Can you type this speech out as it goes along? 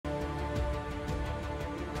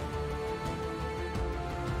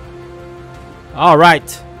All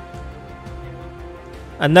right.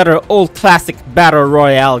 Another old classic battle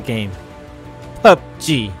royale game.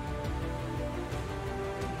 PUBG.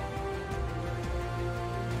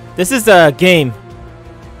 This is a game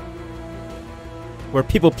where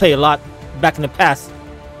people play a lot back in the past.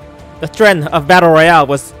 The trend of battle royale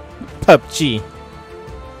was PUBG.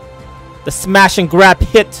 The smash and grab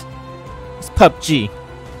hit was PUBG.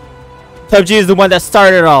 PUBG is the one that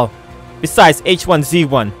started it all. Besides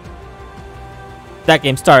H1Z1. That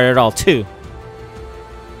game started it all too.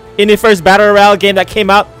 Any first battle royale game that came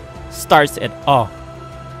out starts it all.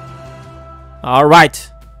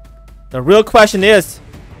 Alright. The real question is,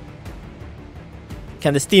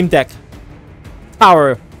 can the Steam Deck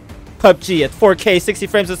power PUBG at 4K 60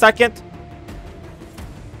 frames a second?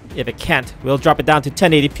 If it can't, we'll drop it down to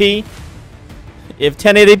 1080p. If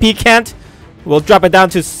 1080p can't, we'll drop it down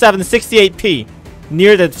to 768p,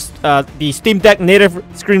 near the Steam Deck native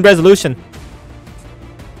screen resolution.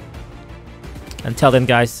 Until then,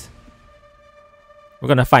 guys, we're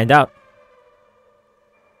gonna find out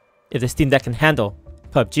if the Steam Deck can handle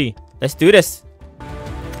PUBG. Let's do this.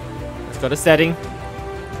 Let's go to setting.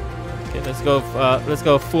 Okay, let's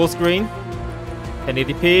go full screen,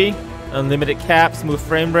 1080p, unlimited cap, smooth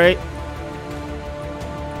frame rate.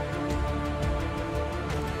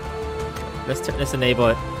 Let's enable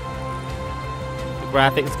it. The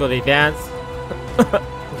graphics go to advanced.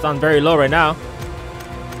 It's on very low right now.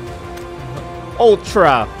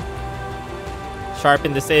 Ultra.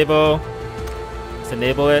 Sharpen disable. Let's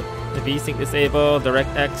enable it. The VSync disable.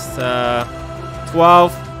 DirectX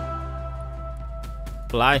 12.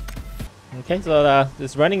 Fly. Okay, so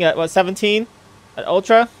it's running at what, 17 at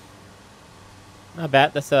Ultra. Not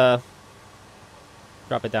bad. Let's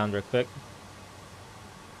drop it down real quick.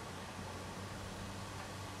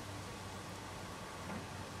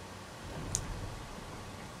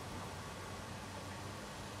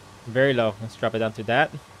 Very low. Let's drop it down to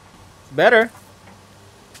that. It's better.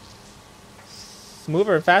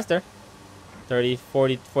 Smoother and faster. 30,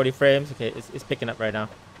 40 frames. Okay, it's picking up right now.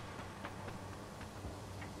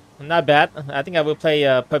 Not bad. I think I will play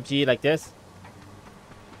PUBG like this.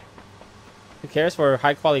 Who cares for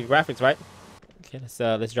high quality graphics, right? Okay,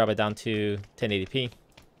 let's drop it down to 1080p.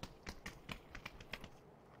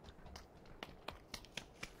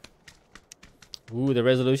 Ooh, the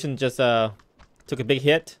resolution just took a big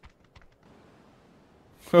hit.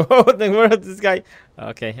 What the world is this guy?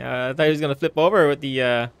 Okay, I thought he was gonna flip over with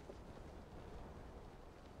the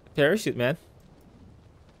parachute, man.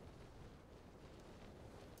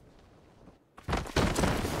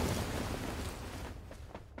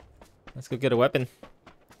 Let's go get a weapon.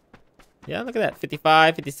 Yeah, look at that.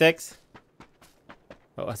 55, 56.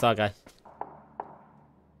 Oh, I saw a guy.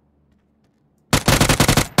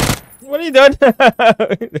 What are you doing?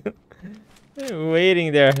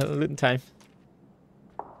 Waiting there. Looting time.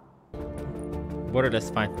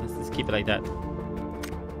 Borderless, fine. Let's just keep it like that.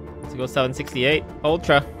 Let's go 768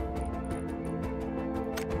 Ultra.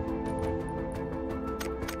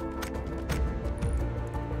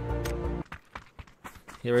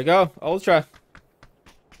 Here we go, Ultra.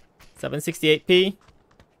 768p.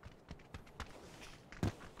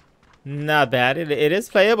 Not bad. It is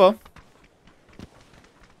playable.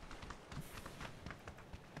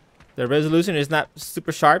 The resolution is not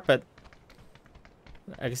super sharp, but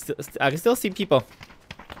I can still see people.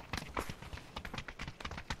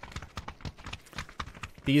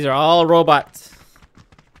 These are all robots.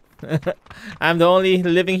 I'm the only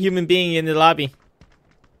living human being in the lobby.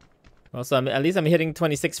 Also, at least I'm hitting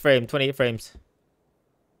 28 frames.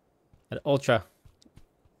 At Ultra.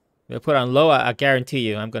 If I put on low, I guarantee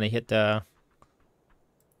you I'm gonna hit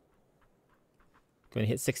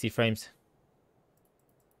 60 frames.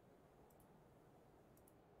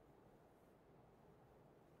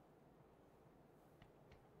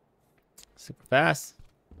 Super fast.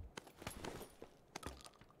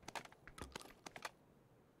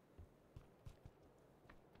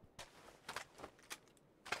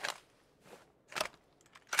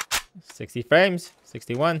 $60 frames.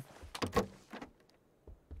 61.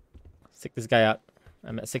 Stick this guy out.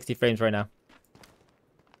 I'm at 60 frames right now.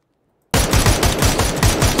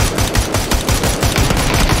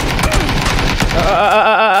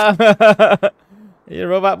 You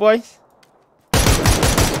robot boys?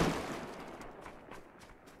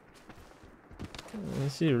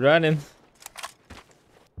 She's running.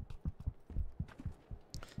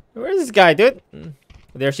 Where's this guy, dude?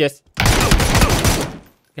 There she is.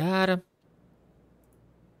 Got him.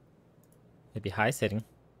 Maybe high setting.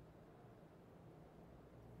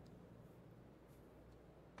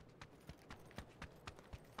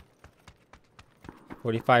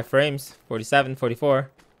 45 frames, 47, 44.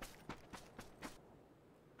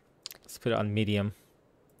 Let's put it on medium.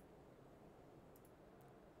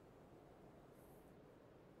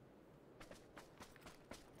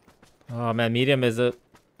 Oh man, medium is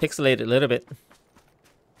pixelated a little bit.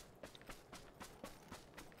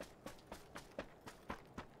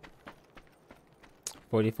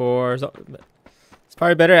 .44. So it's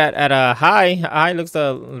probably better at a high. High looks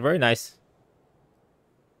very nice.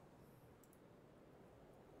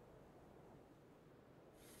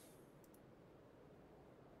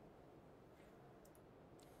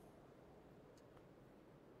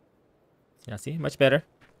 Yeah, see, much better.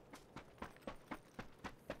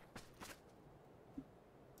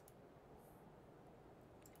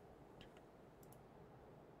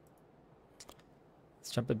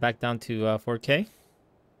 Let's jump it back down to 4K.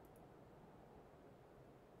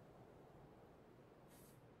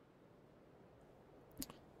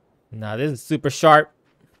 Now this is super sharp,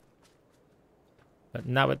 but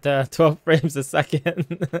not with the 12 frames a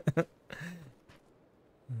second.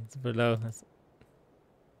 Super low. That's...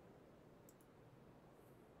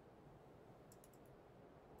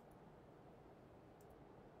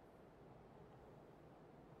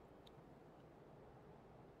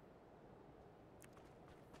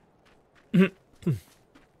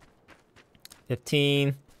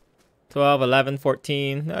 $15, $12, $11,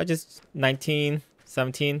 $14, just $19,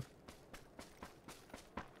 $17.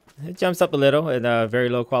 It jumps up a little in very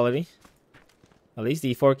low quality. At least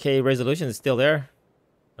the 4K resolution is still there.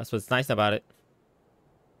 That's what's nice about it.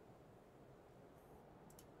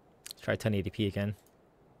 Let's try 1080p again.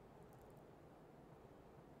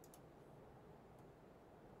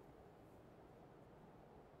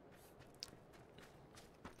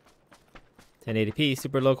 .1080p,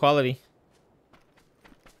 super low quality.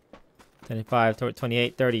 25,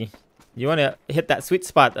 28, 30. You want to hit that sweet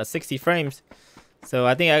spot at 60 frames. So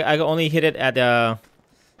I think I only hit it at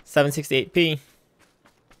 768p.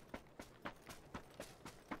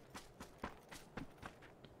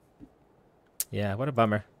 Yeah, what a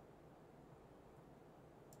bummer.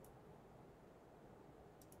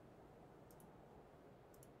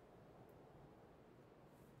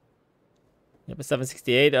 Yep, a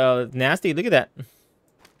 768. Nasty. Look at that.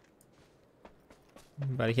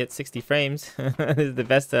 About to hit 60 frames. This is the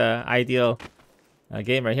best ideal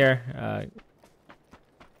game right here.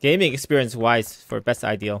 Gaming experience wise for best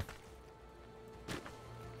ideal.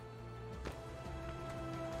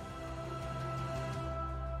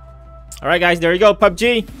 Alright guys, there you go.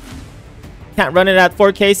 PUBG. Can't run it at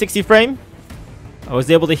 4K 60 frame. I was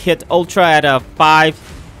able to hit ultra at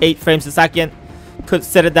 8 frames a second. Could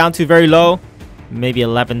set it down to very low, maybe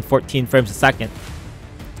 11, 14 frames a second.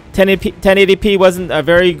 1080p wasn't a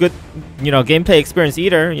very good, gameplay experience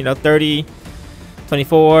either. 30,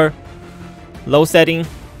 24, low setting,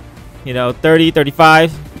 30,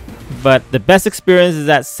 35. But the best experience is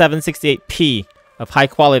at 768p of high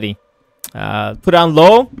quality. Put on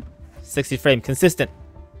low, 60 frame, consistent.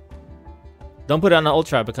 Don't put it on the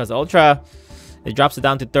ultra because the ultra, it drops it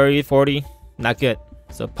down to 30, 40, not good.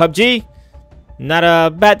 So PUBG, not a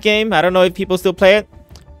bad game. I don't know if people still play it,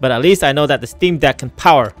 but at least I know that the Steam Deck can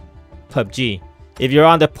power PUBG. If you're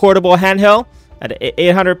on the portable handheld at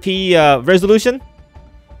 800p resolution,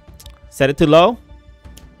 set it to low.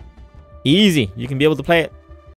 Easy, you can be able to play it.